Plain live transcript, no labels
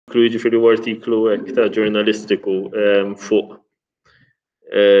artiklu, ġifieri artiklu hekk ta' ġurnalistiku fuq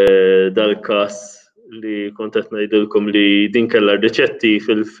dal-każ li kont qed ngħidilkom li din kellha riċetti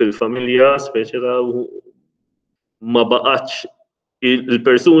fil-familja, speċi ma baqgħetx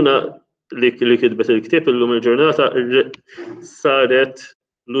il-persuna li kitbet il-ktieb illum il-ġurnata saret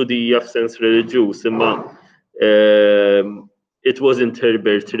ludija f'sens reliġjuż, imma it wasn't her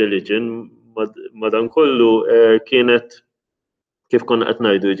birth religion, madankollu kienet kif konna qed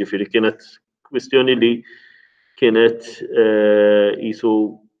ngħidu, jiġifieri kienet kwistjoni li kienet qisu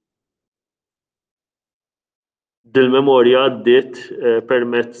dil-memorja għaddiet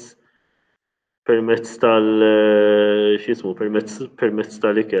permezz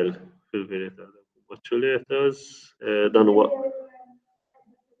tal-ikel fil-verità. Maċċuletas, dan huwa.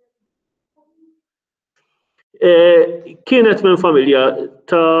 Kienet minn familja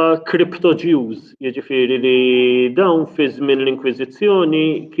ta' crypto Jews, jiġifieri li dawn fi żmien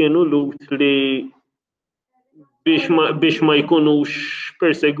l-Inkwiżizzjoni kienu lut li biex ma jkunux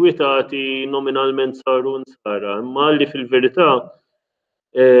persegwitati nominalment saru nsara, imma li fil-verità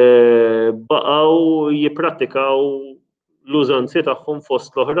baqgħu jipprattikaw l-użanzi tagħhom fost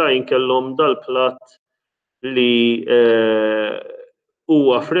l-oħrajn kellhom dal-platt li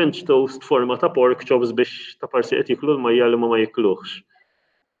huwa French toast forma ta' pork chops biex ta' parsi qed jiklu l-majja li ma jikluhx.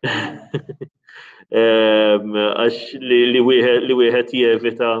 Għax li wieħed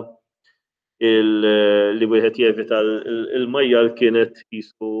jevita il-majja li kienet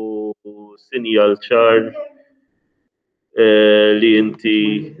qisu sinjal ċar li inti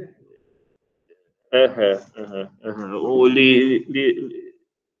u li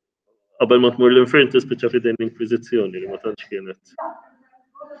qabel ma tmur l-infern tispiċċa f'idejn l-Inkwiżizzjoni li ma tantx kienet.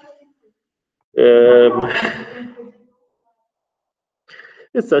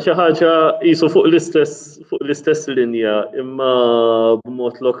 Issa xi ħaġa qisu fuq l-istess linja imma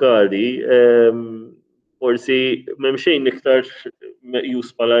b'mod lokali, forsi m'hemm xejn iktar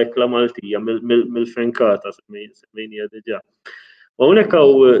meqjus bħala ekla Maltija mill-frenkata semmejnija diġà. Hawnhekk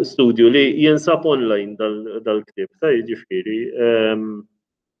hawn studju li jinsab online dal-ktieb ta' jiġifieri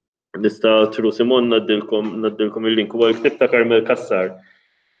nista' tru Simon ngħaddilkom il-link huwa l-ktieb ta' Carmel Kassar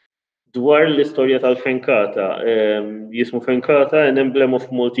dwar l-istorja tal-frenkata. Jismu Frenkata, an emblem of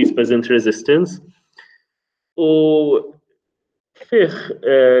Maltese peasant resistance. U fih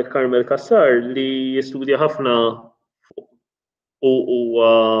Carmel Kassar li jistudja ħafna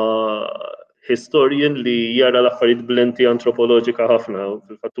huwa historian li jara l-affarijiet b'lenti antropoloġika ħafna,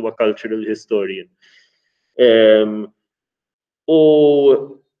 fil-fatt huwa cultural historian.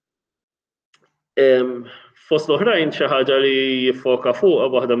 Fost l-oħrajn xi ħaġa li jiffoka fuqha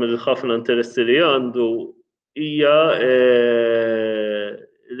waħda mill-ħafna interessi li għandu hija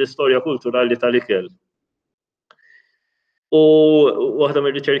l-istorja kulturali tal-ikel. U waħda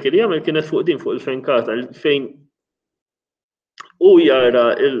mir-riċerki li jagħmel kienet fuq din fuq il-frenkata fejn u jara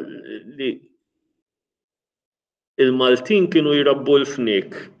li il-Maltin kienu jrabbu l-fnik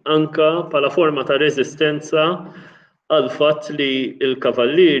anka bħala forma ta' reżistenza għal fatt li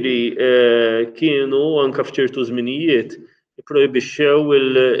l-kavallieri kienu anke f'ċertu żminijiet jipprojbixxew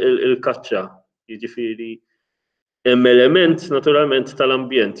il-kaċċa. Jiġifieri hemm element naturalment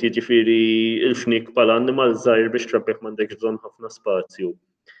tal-ambjent, jiġifieri l-fnik bħala annimal żgħir biex trabbih m'għandekx bżonn ħafna spazju.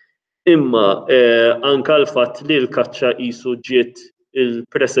 Imma anke l-fatt li l-kaċċa qisu ġiet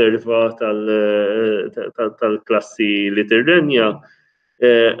il-preserva tal-klassi li tirrenja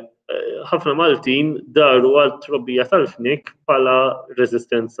ħafna Maltin daru għal trobbija tal-fnik bħala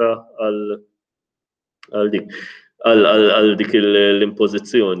reżistenza għal dik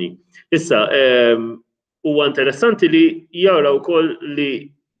l-impożizzjoni. Issa huwa interessanti li jara wkoll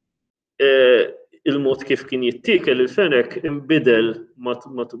li il-mod kif kien jittiekel il-fenek inbidel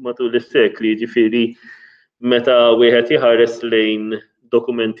matul is-sekli, jiġifieri meta wieħed iħares lejn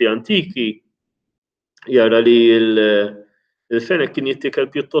dokumenti antiki jara li il-fenek kien jittiekel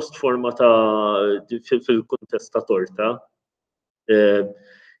pjuttost forma ta' fil-kuntest ta' torta.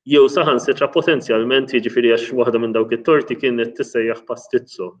 Jew saħansitra potenzjalment jiġifieri għax waħda minn dawk it-torti kienet tissejjaħ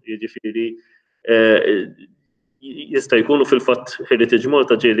pastizzo, jiġifieri jista' jkunu fil-fatt heritage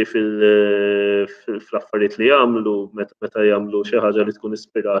Malta ġieli fl-affarijiet li jagħmlu meta jagħmlu xi ħaġa li tkun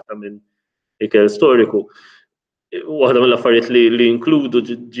ispirata minn ikel storiku. Waħda mill-affarijiet li inkludu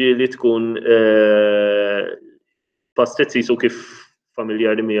ġieli tkun pastizzi jisu kif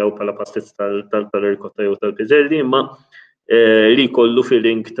familjari miegħu bħala pastizz tal-irkotta jew tal-piżelli, imma li jkollu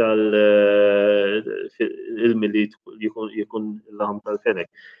filling tal-milli jkun il-laħam tal-fenek.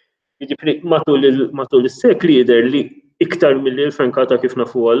 Jiġifieri matul is-sekli jidher li iktar milli l-frenkata kif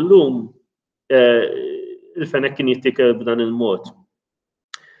nafuha llum il-fenek kien jittiekel b'dan il-mod.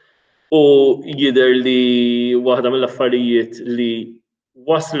 U jidher li waħda mill-affarijiet li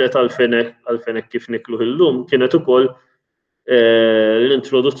waslet għal-fenek kif niklu illum kienet ukoll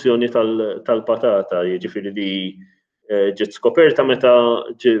l-introduzzjoni tal-patata, jiġifieri li ġiet skoperta meta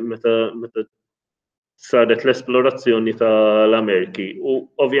saret l-esplorazzjoni tal-Amerki.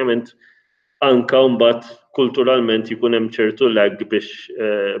 U ovvjament anka mbagħad kulturalment jkun hemm ċertu lag biex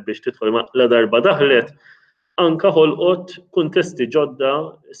tidħol la darba daħlet anka ħolqot kuntesti ġodda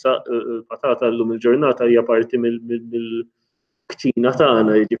sa l-patata llum il-ġurnata hija parti mill-kċina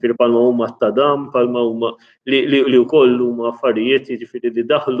tagħna, jiġifieri bħalma huma t-tadam, bħalma huma li wkoll huma affarijiet jiġifieri li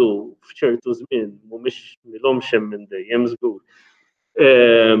daħlu f'ċertu żmien mhumiex milhomx hemm minn dejjem żgur.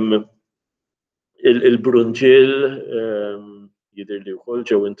 Il-brunġiel jidher li wkoll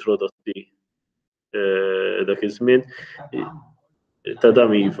ġew introdotti dak iż-żmien.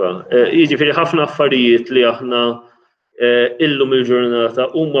 Tadam iva. Jiġifieri ħafna affarijiet li aħna illum il-ġurnata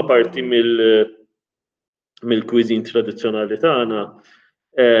huma parti mill-cuisine tradizzjonali tagħna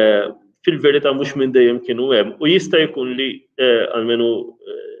fil-verità mhux minn dejjem kienu hemm. U jista' jkun li almenu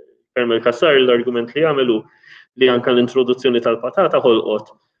Carmel Kassar l-argument li jagħmelu li anke l-introduzzjoni tal-patata ħolqot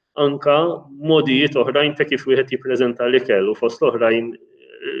anka modijiet oħrajn ta' kif wieħed jippreżenta l-ikel u fost l-oħrajn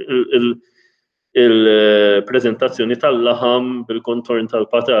il-preżentazzjoni tal-laħam bil-kontorn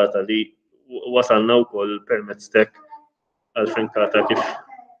tal-patata li wasalna wkoll permezz tek għal-fenkata kif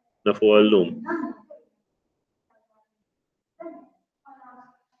nafu għallum.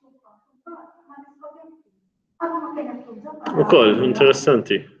 Ukoll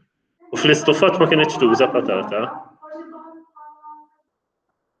interessanti. U fl-istufat ma kienx tuża patata.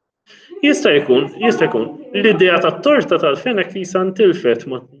 Jista' jkun l-idea tat-torta tal-fenek jisa ntilfet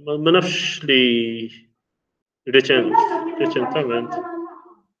ma nafx li reċentament.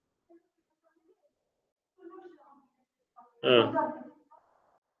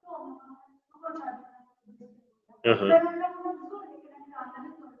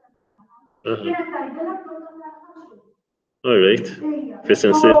 All right.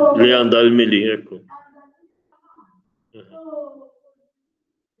 Fis-sens li għandha l-mili ekku.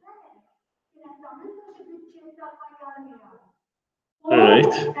 All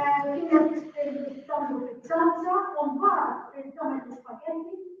right.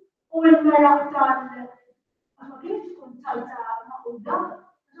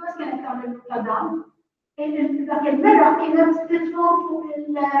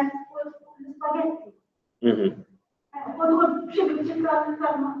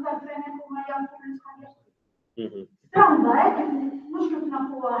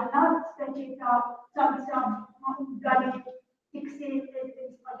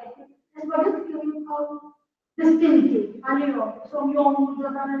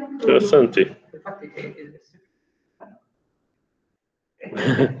 Interessanti.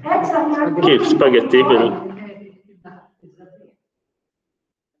 Kif spaghetti bil?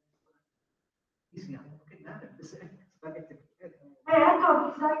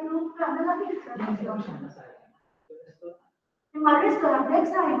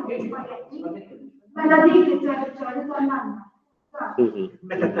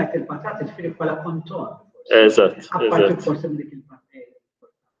 Meta tajt il-patata ġifieri bħala kontor. Eżatt.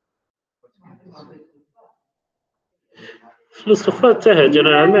 Fl-istufat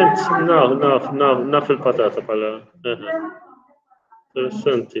ġeneralment naf il-patata bħala.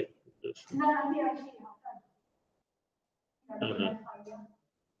 Interessanti.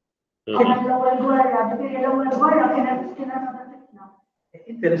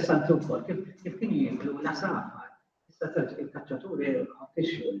 Interessanti wkoll kif kien jieklu l-asafar. Il-kacċaturi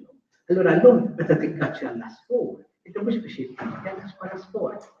ħaffixxu llum. Allura llum meta tikkaċċja l-asfur, inti mhux biex jitkaċċja bħala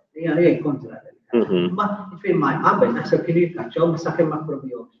sport, li hija kontra l-kaċċja. Ma fejn ma qabel naħseb kien jitkaċċjaw ma sakemm ma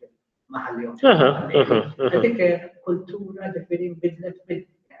provjowx ma ħallihomx. Dik kultura ġifieri nbidlet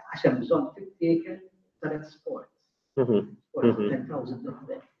għax hemm bżonn tittiekel saret sport. Sport 10,000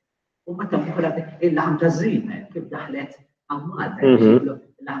 doħlet. U meta tieħu il-laħam taż-żiemel kif daħlet Malta,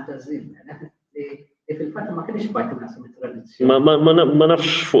 il-laħam taż-żiemel. Fil-fatt ma kienx parti mit-tradizzjoni. Ma nafx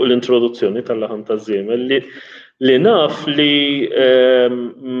fuq l-introduzzjoni tal-laħam taż-żiemel li naf li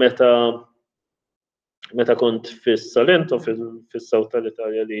meta kont fis-Salento fis-Sawt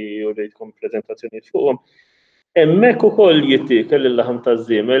tal-Italja li urejtkom preżentazzjonijiet fuqhom, hemmhekk ukoll jittiekel il-laħam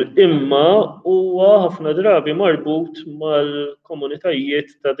taż-żiemel imma huwa ħafna drabi marbut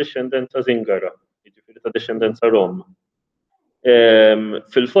mal-komunitajiet ta' dixxendenza Zingara, jiġifieri ta' dixxendenza Rom.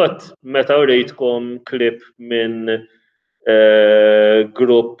 Fil-fatt, meta urejtkom klip minn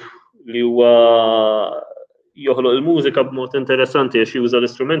grupp li huwa joħloq il-mużika b'mod interessanti għax juża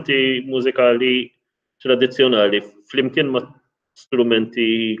l-istrumenti mużikali tradizzjonali flimkien ma'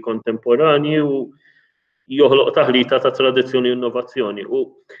 strumenti kontemporani u joħloq taħlita ta' tradizzjoni u innovazzjoni.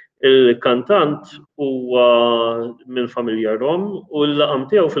 U il-kantant huwa minn familja Rom u l-laqam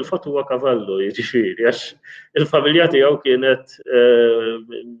tiegħu fil-fatt huwa kavallu, jiġifieri għax il-familja tiegħu kienet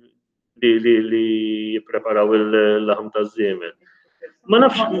li jippreparaw il-laħam taż-żiemel. Ma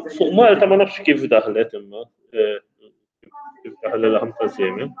nafx fuq Malta ma nafx kif daħlet imma kif daħal il-laħam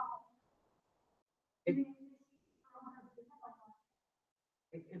taż-żiemel.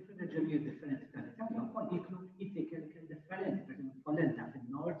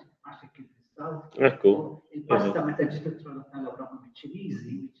 Ekku. Il-pasta meta ġiet introdotta l-Ewropa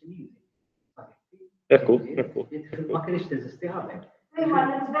mill-Ċiniżi, Ekku. ma kienx teżisti qabel.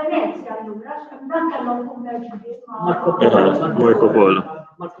 Venezia allura, dan kellhom kummerċ biss ma' Marco Polo.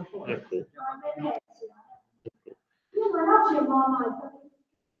 Venezia. Jien ma nafx imma Malta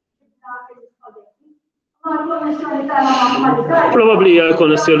Probabbli hija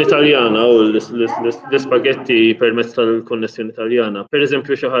l-konnessjoni Taljana u l-ispagetti permezz tal-konnessjoni Taljana. Per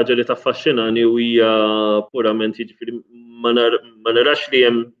eżempju xi ħaġa li taffaxxinani u hija purament jiġifieri ma narax li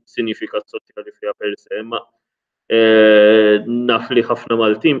hemm sinifikat soċjali fiha per se, ma naf li ħafna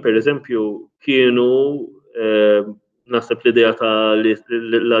Maltin per eżempju kienu naħseb l-idea ta'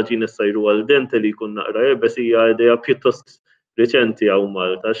 l-ġin issajru għal dente li jkun naqra ebes hija idea pjuttost reċenti hawn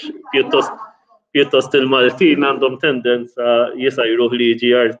Malta, pjuttost il-Maltin għandhom tendenza jisajruh li jiġi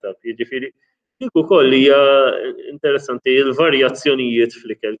jartab, jiġifieri dik ukoll hija interessanti il-varjazzjonijiet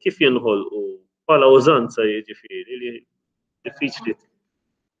fl-ikel kif jinħolqu bħala użanza jiġifieri li diffiċli.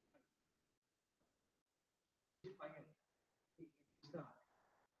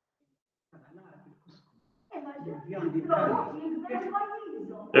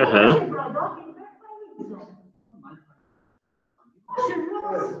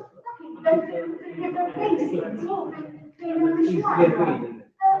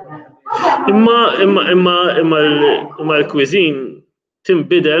 Imma l-cuisine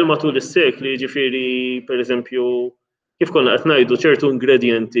tinbidel matul is-sekli, jiġifieri pereżempju kif konna qed ngħidu ċertu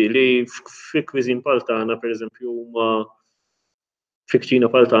ingredjenti li fi-cuisine Paltana pereżempju huma fi-kċina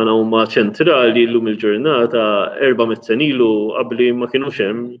Paltana huma ċentrali llum il-ġurnata 400 sen ilu qabli ma kinux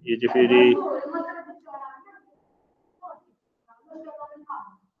hemm, jiġifieri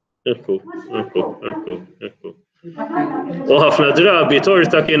Ekku. U ħafna drabi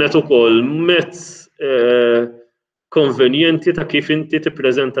torta kienet ukoll mezz konvenjenti ta' kif inti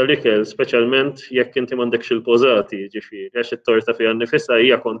tippreżenta l-ikel, speċjalment jekk inti m'għandekx il-pożati, jiġifieri għax it-torta fiha nnifisha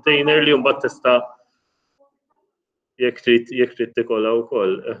hija container li mbagħad tista' jekk trid tikolha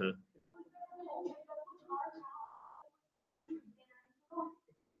wkoll.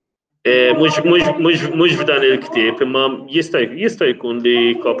 Mhux f'dan il-ktieb, imma jista' jkun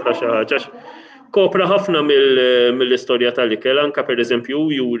li kopra xi ħaġa. Kopra ħafna mill-istorja tal-ikel, anke pereżempju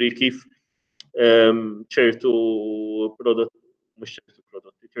juri kif ċertu prodotti, mhux ċertu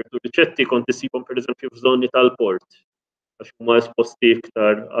prodotti, ċertu riċetti kont isibhom pereżempju f'żoni tal-port, għax huma esposti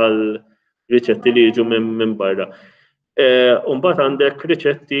iktar għal riċetti li jiġu minn barra. U mbagħad għandek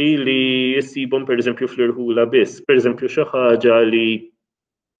riċetti li jsibhom pereżempju fl-irħula biss, pereżempju xi ħaġa li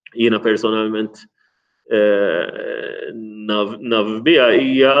jiena personalment naf biha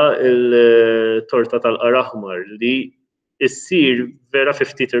hija l-torta tal-qara aħmar li ssir vera fi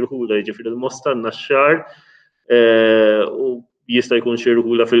ftit irħula, jiġifieri il-mostanna x-xahar u jista' jkun xi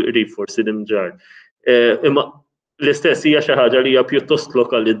irħula fil-qrib forsi l-imġar. Imma l-istess hija xi ħaġa li hija pjuttost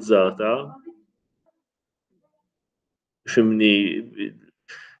lokalizzata. Fimni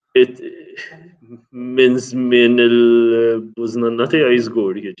minn żmien il-bużnanna tiegħi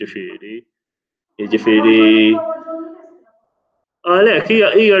żgur, jiġifieri. Għalhekk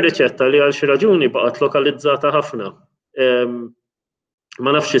hija riċetta li għal xi raġuni baqgħet lokalizzata ħafna. Ma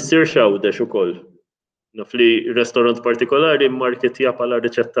nafx issir xawdex ukoll. Naf li restorant partikolari mmarketja bħala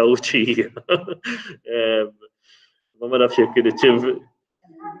riċetta uċija. Ma nafx jekk irċiev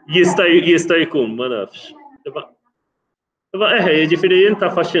jista' jkun, ma nafx. Iva jiġifieri jien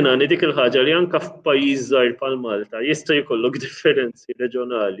affaxxinani dik il-ħaġa li anke f'pajjiż żgħir bħal Malta jista' jkollok differenzi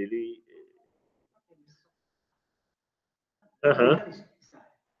reġjonali li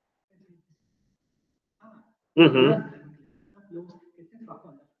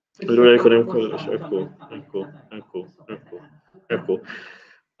Allura jkun hemm kollox, ekku.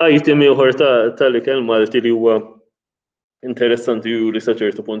 Item ieħor tal-ikel Malti li huwa interessanti juri sa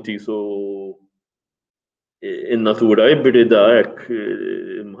ċertu punt qisu in-natura ibrida hekk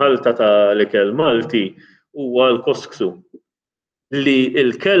mħalta tal-ikel Malti huwa l-kosksu li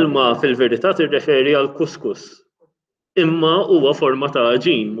l-kelma fil-verità tirreferi għal kuskus imma huwa forma ta'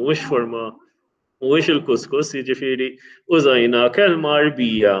 aġin mhuwiex forma Mhuwiex il-kuskus, jiġifieri użajna kelma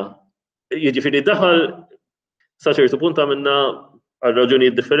rbija. Jiġifieri daħal sa ċertu punt għamilna għal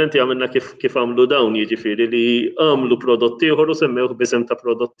raġunijiet differenti għamilna kif għamlu dawn, jiġifieri li għamlu prodott ieħor u semmewh b'isem ta'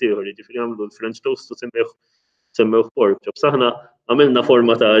 prodott ieħor, jiġifieri għamlu l-French toast u semmewh pork chops. Aħna għamilna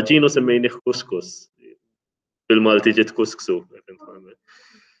forma ta' ġin u semmejnieh kuskus. Bil-Malti ġiet kusksu.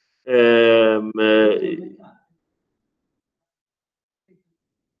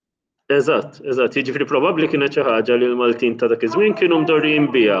 Eżatt, jiġifieri probabbli kienet xi ħaġa li l-Maltin ta' dak iż-żmien kienu mdorrijin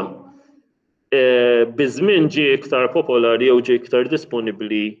biha. Biż-żmien ġie iktar popolari jew ġie iktar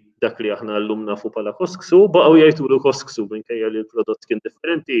disponibbli dak li aħna llum nafu bħala kosksu, baqgħu jgħidulu kosksu minkejja li l-prodott kien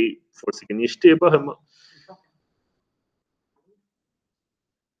differenti, forsi kien jixtiebaħ imma.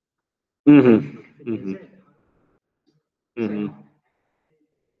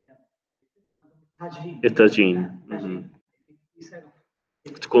 It-taġin.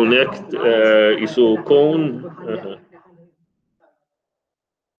 Tkun hekk isu kon.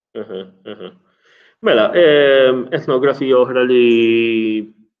 Mela, etnografija oħra li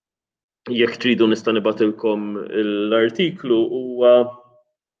jekk tridu nista' nibatilkom l-artiklu huwa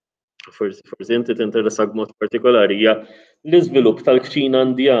forsi inti tinteressa b'mod partikolari hija l-iżvilupp tal-kċina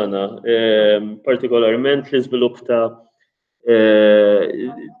Indjana, partikolarment l-iżvilupp ta'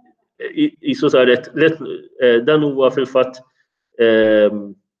 jisu saret dan huwa fil-fatt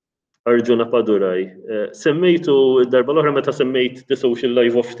Arjuna Paduraj. Semmejtu darba l-oħra meta semmejt The Social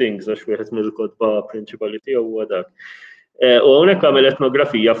Life of Things għax wieħed mill-kodba prinċipali tiegħu huwa dak. U hawnhekk għamel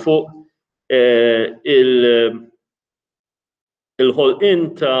etnografija fuq il-ħolqien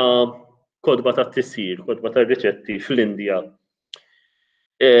ta' kodba ta' tissir, kodba ta' riċetti fl-Indja.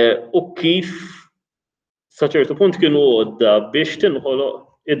 U kif sa ċertu punt kienu għodda biex tinħoloq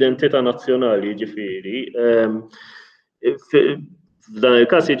identità nazzjonali, ġifieri. F'dan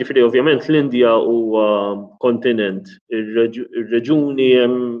il-każ jiġifieri ovvjament l-Indja huwa kontinent, ir-reġuni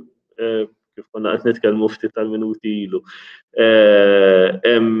hemm kif konna qed nitkellmu ftit tal-minuti ilu.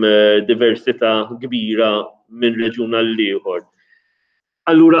 Hemm diversità kbira minn reġun għal ieħor.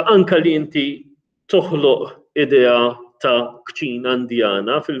 Allura anke li inti toħloq idea ta' kċina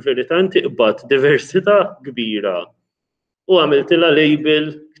Indjana fil-verità inti qbad diversità kbira u għamiltilha label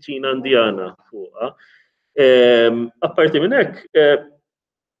kċina Indjana fuqha. Apparti minn hekk,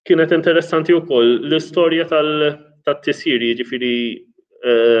 kienet interessanti wkoll l-istorja tat-tisjir, jiġifieri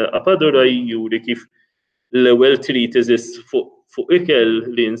Paduraj juri kif l-ewwel treatises fuq ikel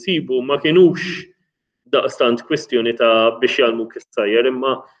li nsibu ma kinux daqstant kwestjoni ta' biex jagħmlu kissajjer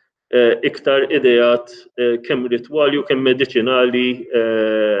imma iktar ideat kemm ritwali u kemm mediċinali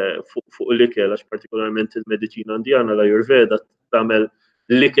fuq l-ikel għax partikolarment il-mediċina Indjana l-Ayurveda tagħmel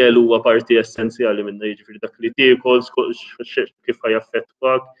l-ikel huwa parti essenzjali minna, jiġifieri dak li tiekol kif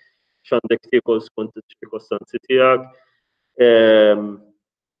ħajaffettwak, x'għandek tiekol skont iċ-ċirkostanzi tiegħek.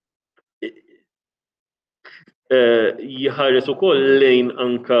 Jħares ukoll lejn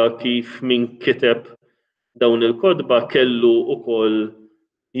anka kif min kiteb dawn il-kodba kellu ukoll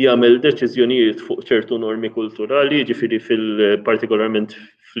jagħmel deċiżjonijiet fuq ċertu normi kulturali, jiġifieri partikolarment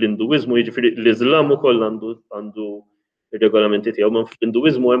fl-Induiżmu, jiġifieri l-Iżlam ukoll għandu ir-regolamenti tiegħu, ma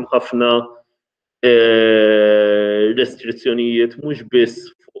fl-Induiżmu hemm ħafna restrizzjonijiet mhux biss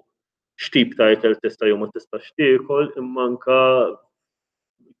fuq x'tip ta' ikel tista' jew ma tistax tiekol, imma anke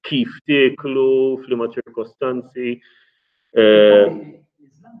kif tieklu, f'liema ċirkostanzi.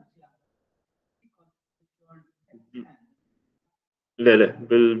 Le,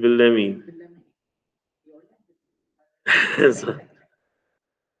 bil-lemin.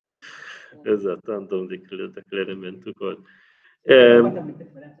 Eżatt, għandhom dik l-element ukoll.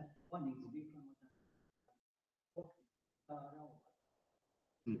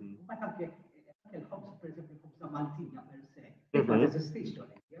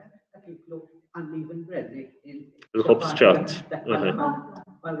 Il-ħobs ċat.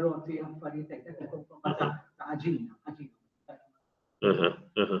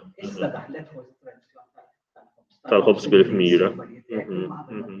 Tal-ħobs bil-fmira.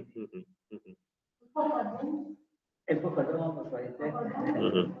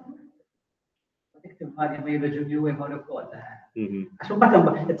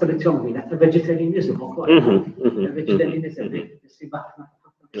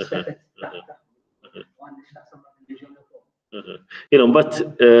 Jena mbagħad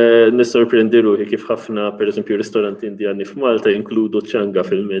nissorprendi ruħi kif ħafna pereżempju ristoranti Indjani f'Malta jinkludu ċanga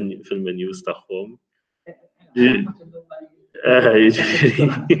fil-menus tagħhom.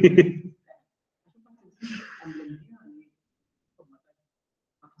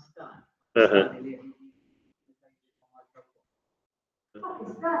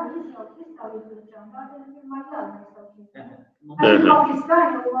 Pakistani jistgħu jidħlu ġamba il-Maljan ma jistgħux. Għax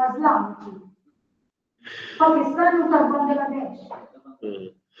il-Pakistani huwa Iżlamiċi. Pakistani u tal-Bangladesh.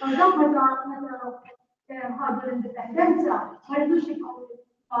 Għażam meta ħadu l-indipendenza ma rridux jibqgħu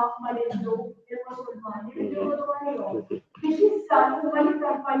mal-Indu il-Musulmani li jgħodu għalihom. Biex issa huma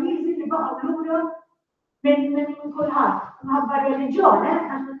l-iktar pajjiżi li baqgħu lura minn kulħadd. Minħabba reliġjon,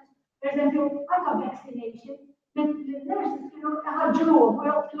 pereżempju, anke vaccination, l-nurses kienu ħaġruhom u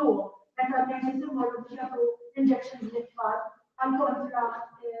joqtluhom meta n-nurses imorru biex jagħtu injections lit-tfal għal-kontra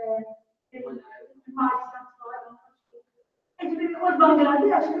il-marz tat-tfal. Ġifieri u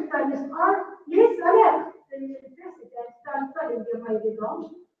l-Bangladesh iktar nisqar li issa il-President tal-Indja ma jridhomx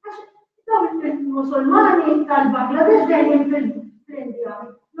għax dawn il-Musulmani tal-Bangladesh dejjem fil-Indja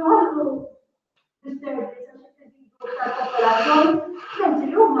joħolqu disturbance għax il-teddidu tal-popolazzjoni mentre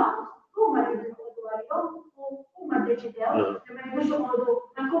li huma jridu jħolqu għalihom u huma ddeċidew li ma jridux joqogħdu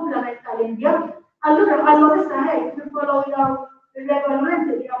mal-kumplament tal-Indja. Allura issa ħejt niffollow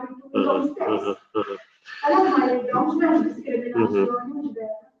il-regolamenti li għamiltu stess. Allora ma jridhomx m'hemmx diskriminazzjoni mhux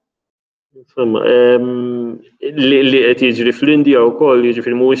vera. Insomma, li qed jiġri fl-Indja wkoll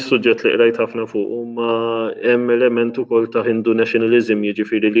jiġifieri mhuwiex suġġett li qrajt ħafna fuq, imma hemm element ukoll ta' Hindu nationalism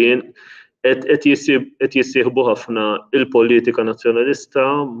jiġifieri li qed jissieħbu ħafna il-politika nazzjonalista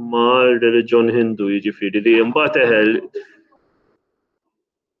mar-reliġjon Hindu jiġifieri li mbagħad eħel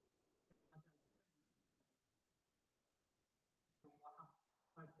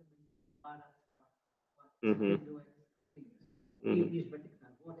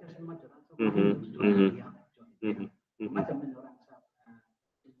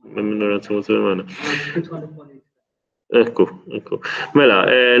minoranza musulmana. Ekku. Mela,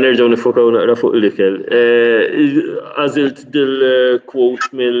 nerġgħu nifokaw naqra fuq l-ikel. Għażilt dil-quote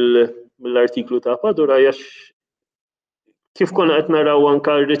mill-artiklu ta' Padura għax kif konna qed naraw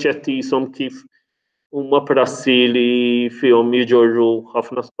anke r-riċetti jisom kif huma prassi li fihom jiġorru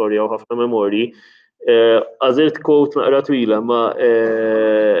ħafna storja u ħafna memorji. Għażilt quote naqra twila, ma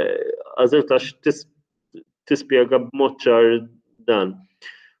għażilt għax tispjega b'mod ċar dan.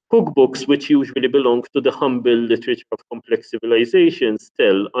 Cookbooks which usually belong to the humble literature of complex civilizations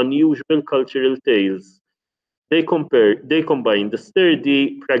tell unusual cultural tales. They combine the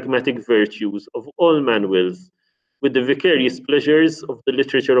sturdy, pragmatic virtues of all manuals with the vicarious pleasures of the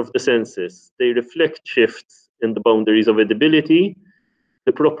literature of the senses. They reflect shifts in the boundaries of edibility,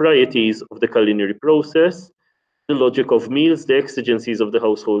 the proprieties of the culinary process, the logic of meals, the exigencies of the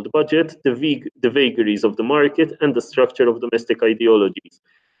household budget, the vagaries of the market, and the structure of domestic ideologies.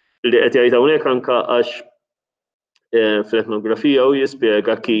 Li qed jgħid hawnhekk anke għax fl-etnografija u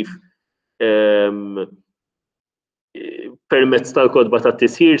jispjega kif permezz tal-kodba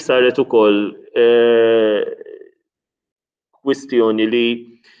tat-tisħir saret ukoll kwistjoni li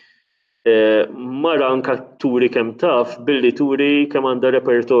mara anke turi kemm taf billi turi kemm għandha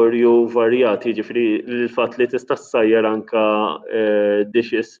repertorju varjat, jiġifieri l-fatt li tista' ssajjar anke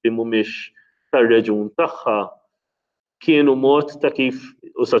dishes li mhumiex tar-reġun tagħha kienu mod ta' kif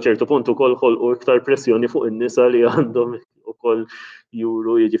u sa ċertu punt ukoll ħolqu iktar pressjoni fuq in-nisa li għandhom ukoll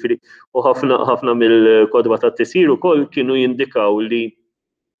juru jiġifieri u ħafna mill-kodba tat-tisħir ukoll kienu jindikaw li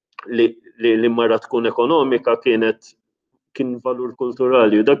mara tkun ekonomika kien valur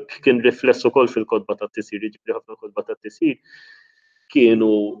kulturali u dak kien rifless ukoll fil-kodba tat-tisħir, jiġifieri ħafna kodba tat-tisħir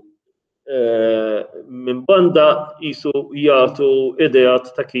kienu minn banda qisu jagħtu ideat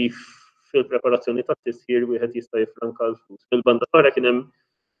ta' kif fil-preparazzjoni tat-tisħir wieħed jista' jifranka l-flus. Fil-banda oħra kien hemm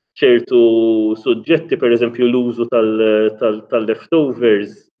ċertu suġġetti, pereżempju l-użu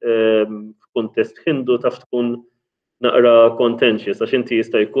tal-leftovers f'kuntest Hindu taf tkun naqra contentious għax inti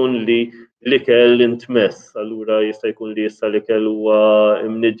jista' jkun li l-ikel intmess, allura jista' jkun li issa l-ikel huwa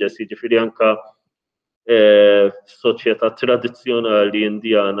imniġġes, jiġifieri anke f'soċjetà tradizzjonali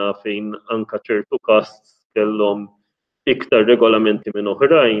Indjana fejn anke ċertu casts kellhom iktar regolamenti minn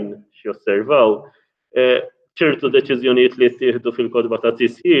oħrajn x'josservaw, ċertu deċiżjonijiet li ttieħdu fil-kodba ta'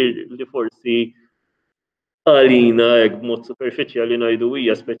 tisħir li forsi għalina hekk b'mod superfiċjali ngħidu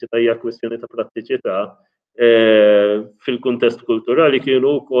hija speċi ta' hija kwestjoni ta' prattiċità fil-kuntest kulturali kienu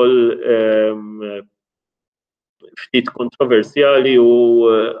wkoll ftit kontroversjali u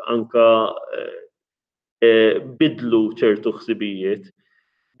anke bidlu ċertu ħsibijiet.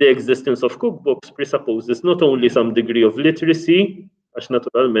 The existence of cookbooks presupposes not only some degree of literacy, għax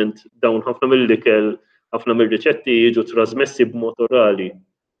naturalment dawn ħafna mill-ikel, ħafna mill-riċetti jiġu trasmessi b'mod orali,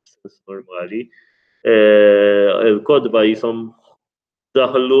 sens normali. Il-kodba jisom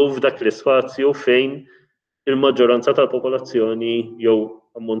daħlu f'dak l-ispazju fejn il-maġġoranza tal-popolazzjoni jew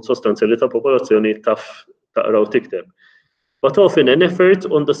ammont sostanzjali tal-popolazzjoni taf taqra u tikteb. but often an effort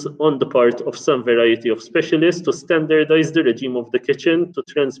on the part of some variety of specialists to standardize the regime of the kitchen, to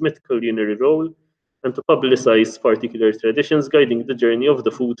transmit culinary role, and to publicize particular traditions guiding the journey of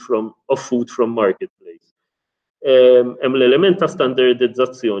food from marketplace. Hemm l-element ta'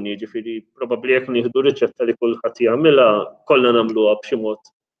 standardizzazzjoni, ġifieri probabbli jekk nieħdu riċetta li kulħadd jagħmilha kollha nagħmluha b'xi mod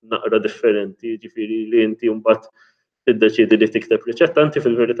naqra differenti, ġifieri li inti mbagħad tiddeċiedi li tikteb riċetta, inti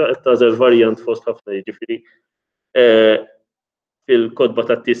fil-verità qed tagħżel varjant fost ħafna, jiġifieri fil-kodba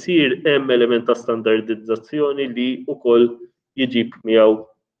tat-tisjir hemm element ta' standardizzazzjoni li wkoll jiġib miegħu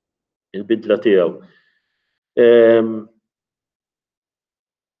il-bidla tiegħu.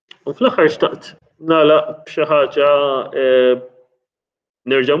 U fl-aħħar xtaqt nagħlaq b'xi ħaġa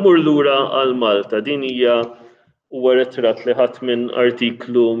nerġa' mmur lura għal Malta. Din hija huwa ritratt li ħadd minn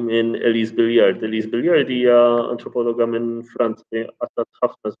artiklu minn Elise Billiard. Elise Billiard hija antropologa minn Franza li qattat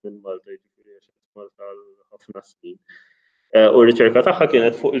ħafna żmien Malta, jiġifieri għax Malta għal ħafna snin. U r-riċerka tagħha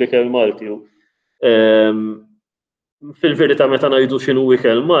kienet fuq l-ikel Malti. Fil-verità meta ngħidu x'inhu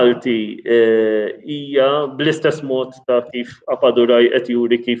ikel Malti hija bl-istess mod ta' kif Apaduraj qed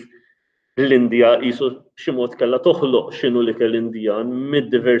juri kif l-Indja qisu b'xi mod kellha toħloq x'inhu l-ikel Indjan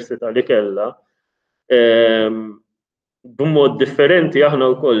mid-diversità li kellha. B'mod differenti aħna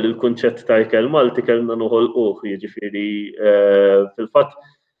wkoll il-kunċett ta' ikel Malti kellna noħolquh, jiġifieri fil-fatt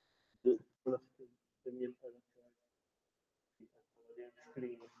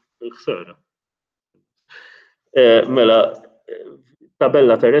il-ħsara. Mela,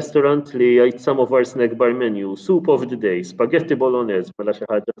 tabella ta' restaurant li jgħid some of our snack bar menu, soup of the day, spaghetti bolognese, mela xi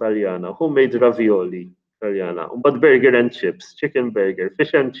ħaġa Taljana, homemade ravioli Taljana, mbagħad burger and chips, chicken burger,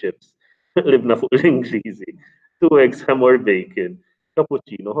 fish and chips, libna fuq l-Ingliżi, 2 eggs, ham or bacon,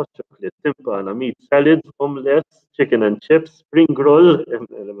 cappuccino, hot chocolate, timpana, meat salad, omelette, chicken and chips, spring roll,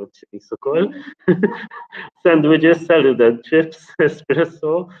 element Chinese ukoll, sandwiches, salad and chips,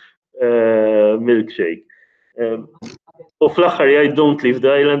 espresso, milkshake. U fl-aħħar jgħid don't leave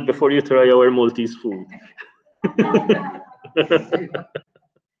the island before you try our Maltese food.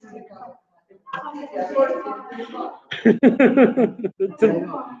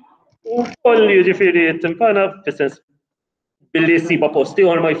 U kolli jiġifieri t-timpana fis-sens billi jsiba post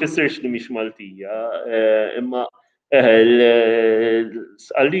ieħor ma jfissirx li mhix Maltija, imma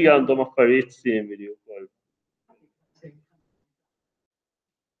l-sqallija għandhom affarijiet simili wkoll.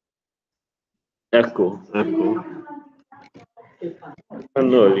 Ekku.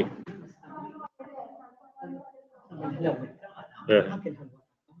 Annoli.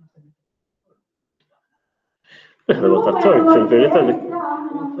 Eħna ma tattort fil-verità li.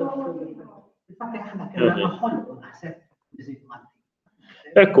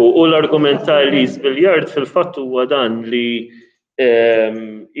 Ekku, u l-argument ta' Elise Billiard fil-fatt huwa dan li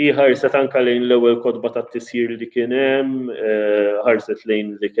ħarset anke lejn l-ewwel kodba tat-tisjir li kien hemm, ħarset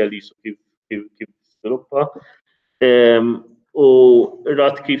lejn li kelli kif sviluppa, u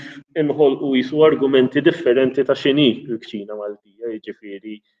rat kif inħolqu jisu argumenti differenti ta' x'inhi l-kċina Maltija,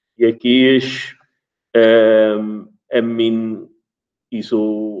 jiġifieri jekk hijiex hemm min jisu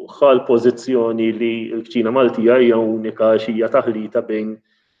ħal pożizzjoni li l-kċina Maltija hija unika għax hija taħlita bejn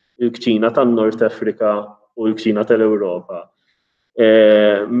il-kċina tan-Nord Afrika u l-kċina tal-Ewropa.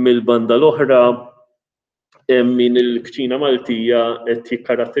 Mill-banda l-oħra min il-kċina Maltija qed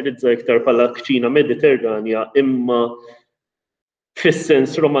jikkaratterizza iktar bħala kċina Mediterranja imma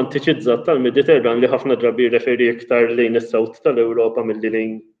fis-sens romantiċizzat tal-Mediterran li ħafna drabi referi iktar lejn is-sawt tal-Ewropa milli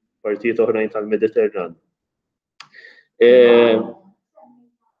lejn partijiet oħrajn tal-Mediterran.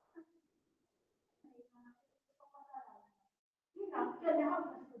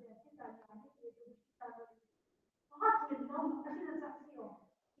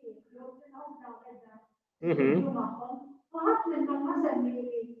 Waħat minnhom ma semmi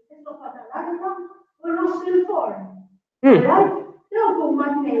s-soffa tal-arma u nofs il-forn. Dawk huma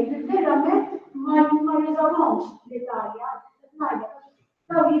tnejn li verament ma jiżawhomx l-Italja,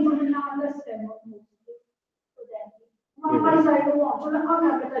 daw jiġu minn l-estrem studenti. Ma jsajruhomx, u laqgħu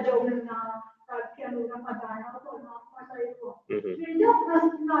meta ġew minna tal-pjanura padana u ma sajruhomx. Dawk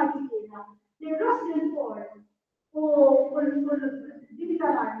ngħid jiena li nofs il-forn u dik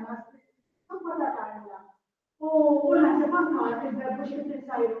tal-arma soffa tal-arma. U naħseb anke il-verbu xi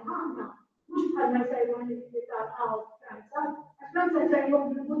tinsajru ħafna, mhux bħalma jsajru l-Italja Franza, għax Franza jsajruhom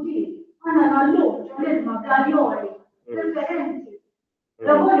bil-butin. Għandna nagħllum ġolilma b'daljoli differenti.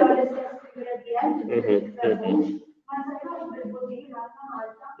 L-ewwel l-istess ingredient, ma nsajruhomx bil-butin għandna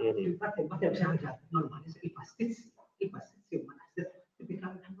Malta. Infatti hemm xi ħaġa normali, il-pastizzi huma naħseb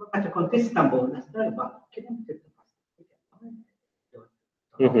tipikament meta kont Istanbul darba kien hemm tibda pastizzi.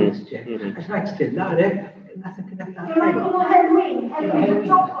 Għax ngħid stillare Nasa kienet ta' Imma jkunu ħelwin, ħelwin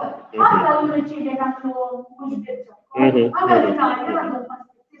ċokkol. Aħna l-Uniċili għamlu mux bil-ċokkol. Aħna l-Italja għamlu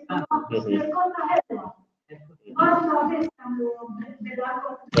pastiċi. Konna ħelwa. Għadna bis għamlu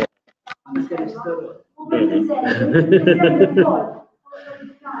bil-għakol.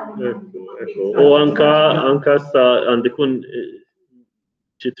 U anka sa għandikun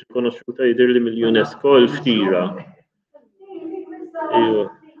ġiet rikonoxxuta jidher li mill-UNESCO l-ftira.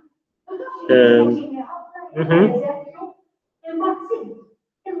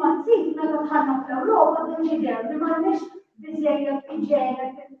 Il-mazzit, meta tħanna fl-Ewropa, d-ġidew li m'għandniex biżejjed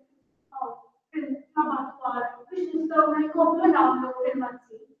iġejjed fil-tabatwar biex nistgħu nkomplu nagħmlu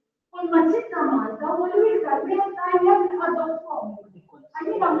fil-mazzit. U l-mazzit ta' Malta u l-iktar wieħed tajjeb adotthom.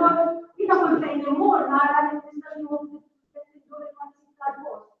 Jiena kull fejn imur nara li nista' il-mazzit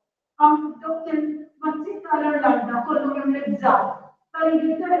tal-post. Dok il-mazzit tal-Irlanda kollu imlizzat.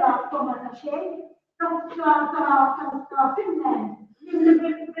 Tal-Ingilterra tomata xejn, ta' Finland,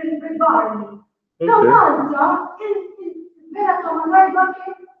 bil-barni. Ta' Malta, vera tomata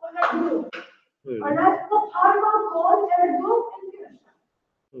jibakki u l-erdu. Għalek, bħalma wkoll erdu il-kirxa.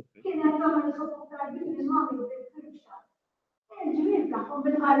 Kienet għamil sopporta bil-mami bil-kirxa. Il-ġmil tagħhom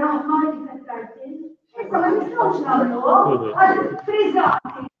bil-ħarraħma il-tartin. Issa ma nistgħux nagħmluhom għal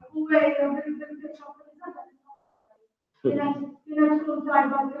frizzati u bil-kirxa frizzata. Kienet tkun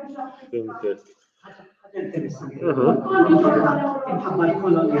tajba l-kirxa frizzata. Inħabba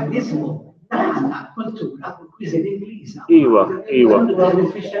l-kolonializmu, daħna kultura u kwiżin Ingliża. Iwa.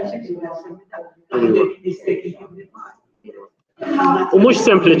 U mhux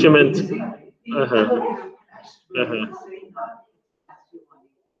sempliċement.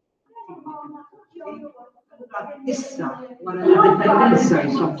 Issa, wara l-indipendenza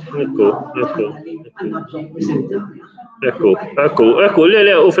Ekku,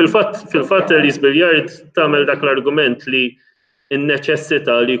 le, u fil-fatt l-Isbiljard tagħmel dak l-argument li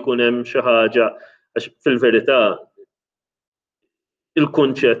n-neċessità li jkun hemm xi ħaġa għax fil-verità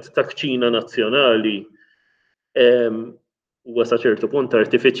il-kunċett ta' kċina nazzjonali huwa sa ċertu punt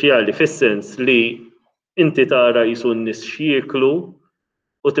artifiċjali fis-sens li inti tara qisu n-nies x'jieklu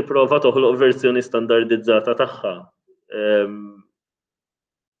u tipprova toħloq verżjoni standardizzata tagħha.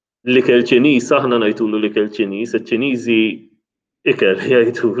 L-ikel Ċiniż aħna ngħidulu l-ikel Ċiniż, iċ-Ċiniżi ikel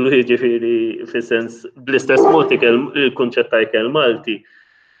jgħidulu jiġifieri fis-sens bl-istess mod il-kunċett ta' ikel Malti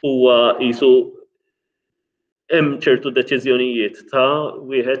huwa qisu hemm ċertu deċiżjonijiet ta'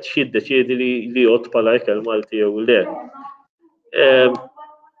 wieħed x'jiddeċiedi li jgħod bħala ikel Malti jew le.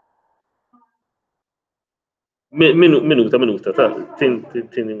 Minuta,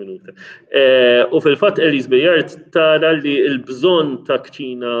 tieni minuta. U fil-fatt l-Isbiljard tara li l-bżonn ta'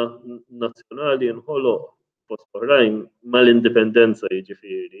 kċina nazzjonali nħoloq post oħrajn mal-indipendenza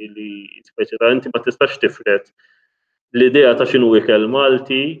jiġifieri li speċjalment inti ma tistax tifret l-idea ta' x'inhu ikel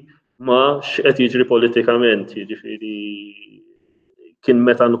Malti ma x'qed jiġri politikament, jiġifieri kien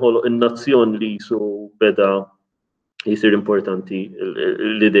meta nħoloq in-nazzjon li jisu beda jisir importanti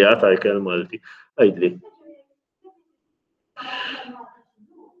l-idea ta' ikel Malti. Għajdli.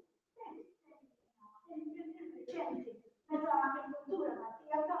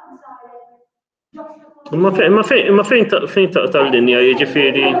 Ma fejn tal-linja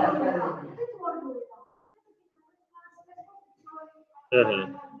jiġifieri.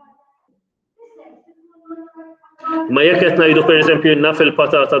 Ma jekk qed ngħidu pereżempju naf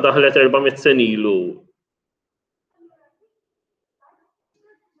il-patata daħlet 400 sen ilu.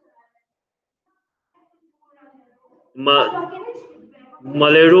 Ma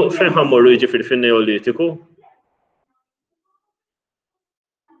l-eruq fejn ħammorru jiġifieri fin-Neolitiku?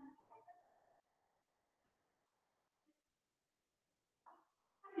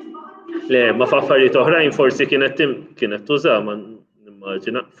 Le, ma f'affarijiet oħrajn forsi kienet tuża ma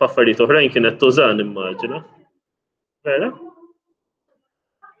nimmaġina. F'affarijiet oħrajn kienet tuża nimmaġina. Vera?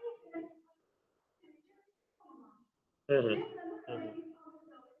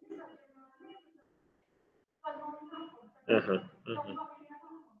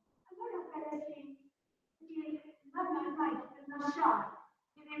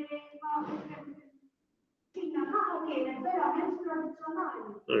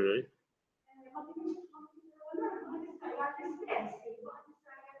 All right.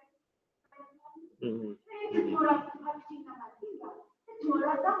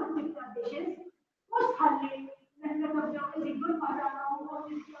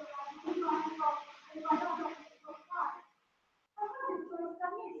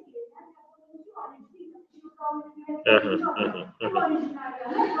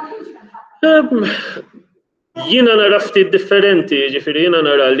 Jiena nara ftit differenti, ġifieri jiena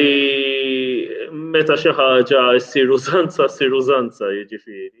nara li meta xi ħaġa ssir użanza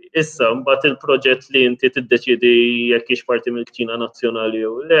jiġifieri. Issa mbagħad il-proġett li inti tiddeċiedi jekk hix parti mill-kċina nazzjonali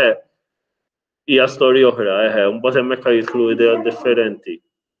jew le hija storja oħra, mbagħad hemmhekk jidħlu idea differenti.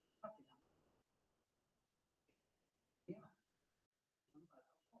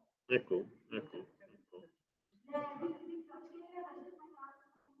 Ekku.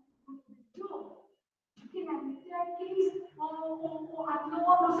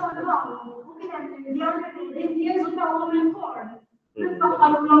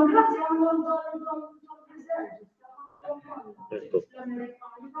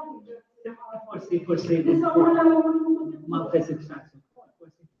 Forsi ma basic science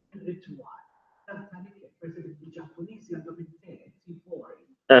forsi il-ritual. Il-Ġappuniżi għandhom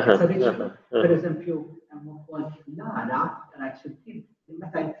per eżempju, hemm ukoll nara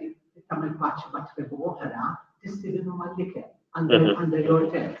meta inti tagħmel paċi ma' tribu oħra, tistidinhom għall-ikel under your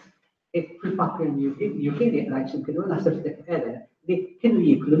tent. Fil-pattern you kien jaqra kienu naħseb li kienu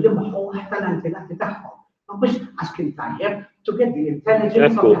jiklu l-imħuħ tal-antenati tagħhom. Ma mhux għax kien tajjeb, to get the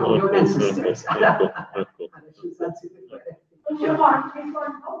intelligence of your ancestors.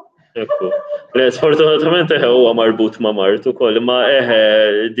 Sfortunatament huwa marbut ma' Mart ukoll, imma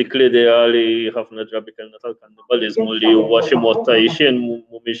dik l-idea li ħafna drabi kellna tal-kannibaliżmu li huwa xi mod ta' jixin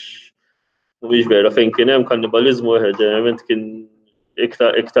mhumiex vera fejn kien hemm kannibaliżmu ġeneralment kien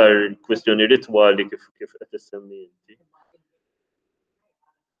iktar kwestjoni ritwali kif qed issemmi inti.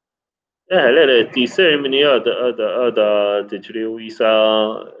 T-ceremony għada tiġri u jisa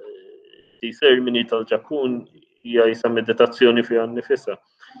T-ceremony tal-Ġappun hija jisa meditazzjoni fiha nnifisha.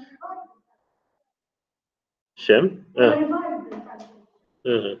 Xem?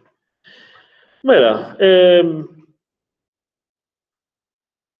 Mela,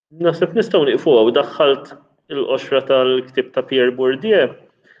 naħseb nistgħu nieqfuha u daħħalt il-qoxra tal-ktieb ta' Pierre Bourdieu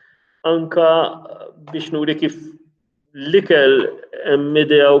anka biex nuri kif l-ikel hemm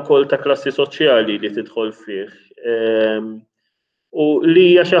idea wkoll ta' klassi soċjali li tidħol fih. U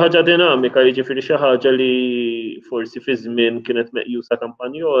li hija xi ħaġa dinamika, jiġifieri xi ħaġa li forsi fi żmien kienet meqjusa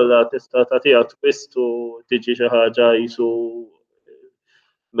kampanjola tista' tagħtiha twist u tiġi xi ħaġa qisu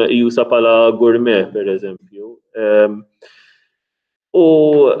meqjusa bħala gourmet pereżempju. U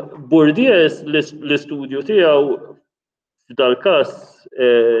Bourdieu l-istudju tiegħu f'dal każ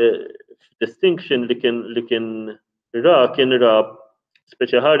distinction li kien ra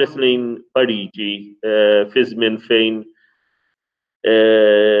speċi ħares lejn Pariġi fi żmien fejn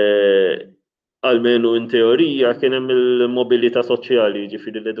almenu in teorija kien hemm il-mobilità soċjali,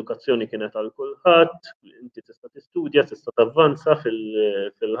 ġifieri l-edukazzjoni kienet għal kulħadd, inti tista' tistudja, tista' tavvanza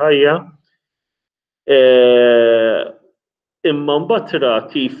fil-ħajja. Imma mbagħad ra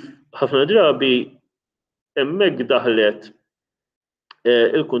kif ħafna drabi hemmhekk daħlet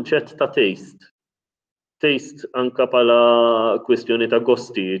il-kunċett ta' taste. Taste anka bħala kwestjoni ta'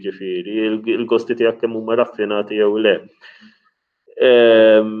 gosti, ġifieri, il-gosti tiegħek kemm huma raffinati jew le.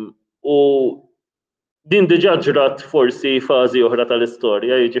 U din diġà ġrat forsi fażi oħra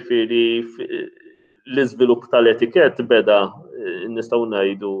tal-istorja, jiġifieri l-iżvilupp tal-etikett beda nistgħu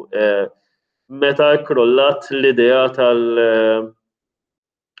ngħidu meta krollat l-idea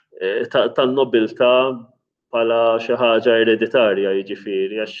tan-nobiltà bħala xi ħaġa ereditarja,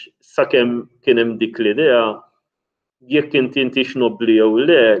 jiġifieri għax sakemm kien hemm dik l-idea jekk inti x'nobbli jew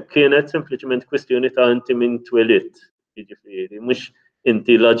le kienet sempliċement kwestjoni ta' inti min twelidt, jiġifieri mhux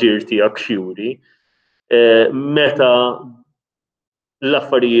inti l-aġir tiegħek xjuri. Meta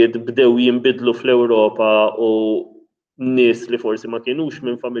l-affarijiet bdew jinbidlu fl-Ewropa u nies li forsi ma kienux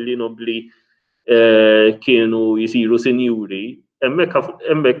minn familji nobbli kienu jisiru sinjuri, hemmhekk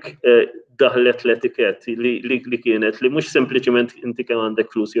daħlet l-etikett li kienet li mhux sempliċement inti kemm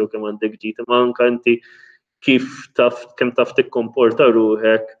għandek flus jew kemm għandek ġid, imma anke inti kemm taf tikkomporta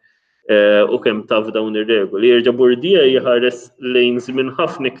ruħek u kemm taf dawn ir-regoli. Jerġa' Bourdieu jħares lejn żmien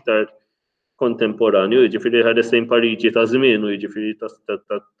ħafna iktar kontemporanju, jiġifieri ħares lejn Pariġi ta' żmienu, jiġifieri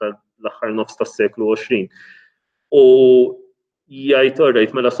tal-aħħar nofs tas-seklu 20. U jgħid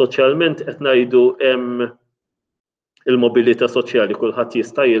orrejt mela soċjalment qed ngħidu hemm il-mobilità soċjali kulħadd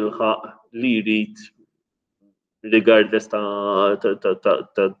jista' jilħaq li jrid regardless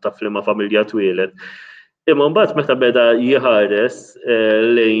ta' fliema familja twieled. Imma mbagħad meta beda jħares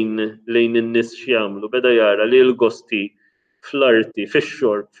lejn in-nies x'jagħmlu, beda jara li l-gosti fl-arti,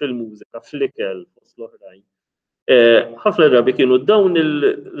 fix-xorb, fil-mużika, fl-ikel, fost l-oħrajn. Ħafna drabi kienu dawn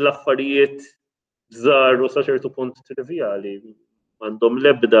l-affarijiet żgħar u sa ċertu punt trivjali m'għandhom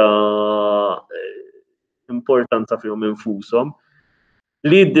l-ebda importanza fihom infushom.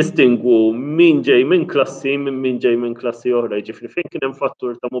 li jiddistingwu min ġej minn klassi minn min ġej minn klassi oħra, ġifri fejn kien hemm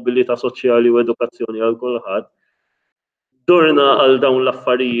fattur ta' mobilità soċjali u edukazzjoni għal kulħadd. Dorna għal dawn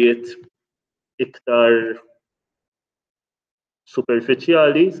l-affarijiet iktar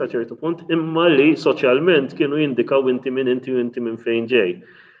superfiċjali sa ċertu punt, imma li soċjalment kienu jindikaw inti minn inti u inti minn fejn ġej.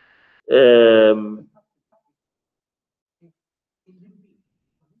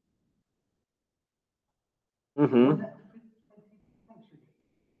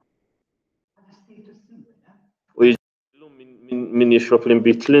 U jġillum min jixrob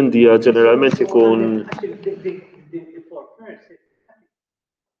l-imbit l-Indija ġeneralment ikun.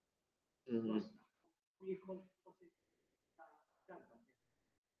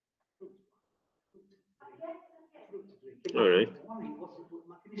 All right.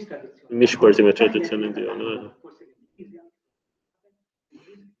 Mhix parti me tradizzjoni indijana.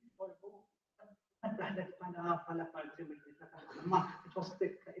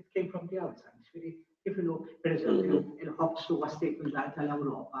 It came from the outside. If you look, per esempio, il-ħobs huwa staple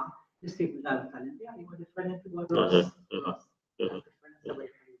tal-Ewropa, l-staple tal-Indija huwa differenti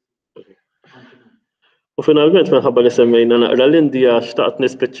U finalment minħabba li semmejna naqra l-Indija xtaqt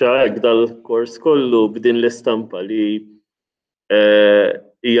nispiċċa hekk dal-kors kollu b'din l-istampa li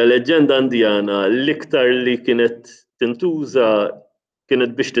hija leġenda indjana l-iktar li kienet tintuża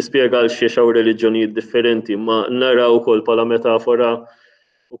kienet biex tispjega għal xi xew reliġjonijiet differenti, ma naraw ukoll bħala metafora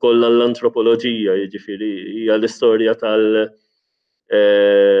ukoll l-antropoloġija, jiġifieri hija l-istorja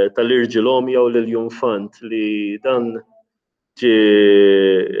tal-irġiel omja u l-infant li dan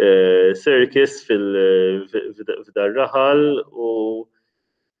circus f'dar raħal u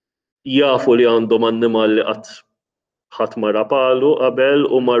jafu li għandhom annimal li qatt ħadd ma rapalu qabel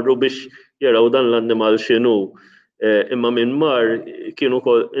u marru biex jaraw dan l-annimal x'inhu. Imma minn mar kienu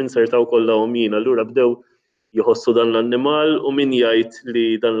insertaw kollha omjin, allura bdew jħossu dan l-annimal u min jgħid li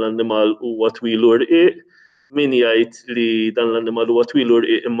dan l-annimal huwa twil u rqiq, min jgħid li dan l-annimal huwa twil u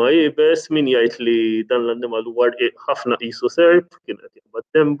rqiq imma jiebes, min jgħid li dan l-annimal huwa rqiq ħafna qisu serb, kien qed jaqbad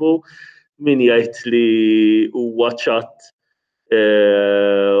dembu, min jgħid li huwa ċatt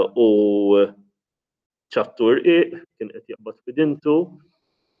u ċattu rqiq, kien qed jaqbad bidintu.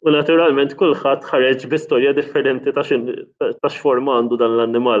 U naturalment kulħadd ħareġ bi storja differenti ta' x'forma għandu dan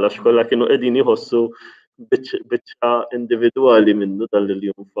l-annimal għax kollha kienu qegħdin jħossu biċċa individwali minnu dan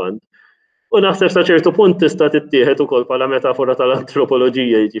l-infant. U naħseb sa ċertu punt tista' tittieħed ukoll bħala metafora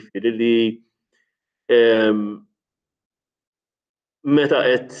tal-antropoloġija, jiġifieri li meta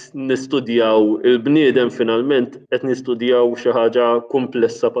qed nistudjaw il-bniedem finalment qed nistudjaw xi ħaġa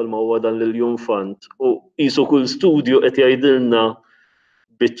komplessa bħalma huwa dan l-infant u qisu kull studju qed jgħidilna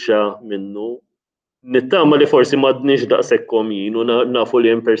biċċa minnu. Nittama li forsi m'għadniex daqshekk komjin u nafu li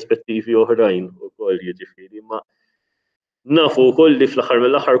hemm perspettivi oħrajn ukoll jiġifieri, ma nafu wkoll li fl-aħħar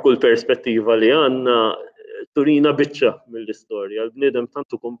mill-aħħar kull perspettiva li għandna turina biċċa mill-istorja. L-bniedem tant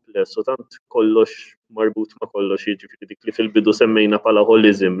kompless u tant kollox marbut ma' kollox, jiġifieri dik li fil-bidu semmejna bħala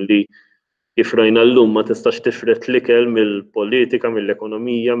holism li kif rajna llum ma tistax tifret l-ikel mill-politika,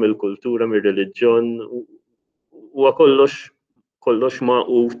 mill-ekonomija, mill-kultura, mir-reliġjon, huwa kollox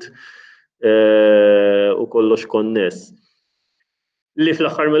maqut u kollox konness. Li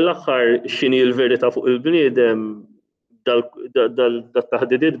fl-aħħar mill-aħħar x'inhi l-verità fuq il-bniedem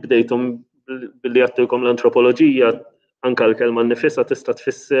dal-taħdidiet bdejthom billi għattilkom l-antropoloġija anke l-kelma nnifisha tista'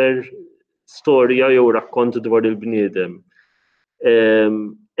 tfisser storja jew rakkont dwar il-bniedem.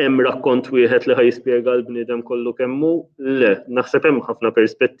 Hemm rakkont wieħed li ħajspjega l-bniedem kollu kemm hu? Le, naħseb hemm ħafna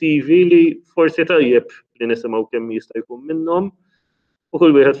perspettivi li forsi tajjeb li nisimgħu kemm jista' jkun minnhom u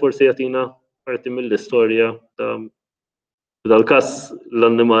kull wieħed forsi jagħtina parti mill-istorja ta' f'dal-każ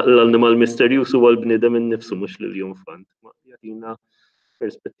l-annimal misterjus huwa l-bniedem innifsu mhux lill-infant, ma jagħtina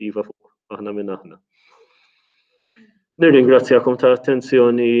perspettiva fuq aħna minn aħna. Nirringrazzjakom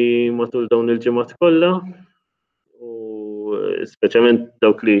tal-attenzjoni matul dawn il-ġimgħat kollha u speċjalment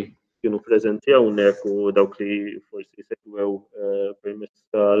dawk li kienu preżenti hawnhekk u dawk li forsi segwew permezz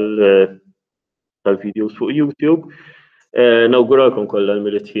tal-videos fuq YouTube. Nawguralkom kollha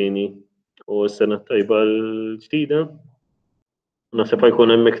l-miliet u s-sena tajba l-ġdida. Naħseb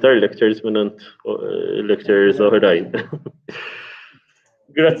jkun hemm iktar lectures minant lectures oħrajn.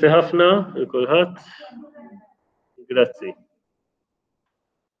 Grazzi ħafna il kulħadd. Grazzi.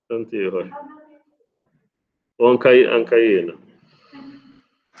 Tant ieħor. U anke jiena.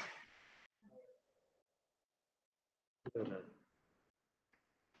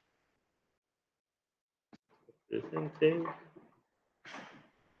 Presenting.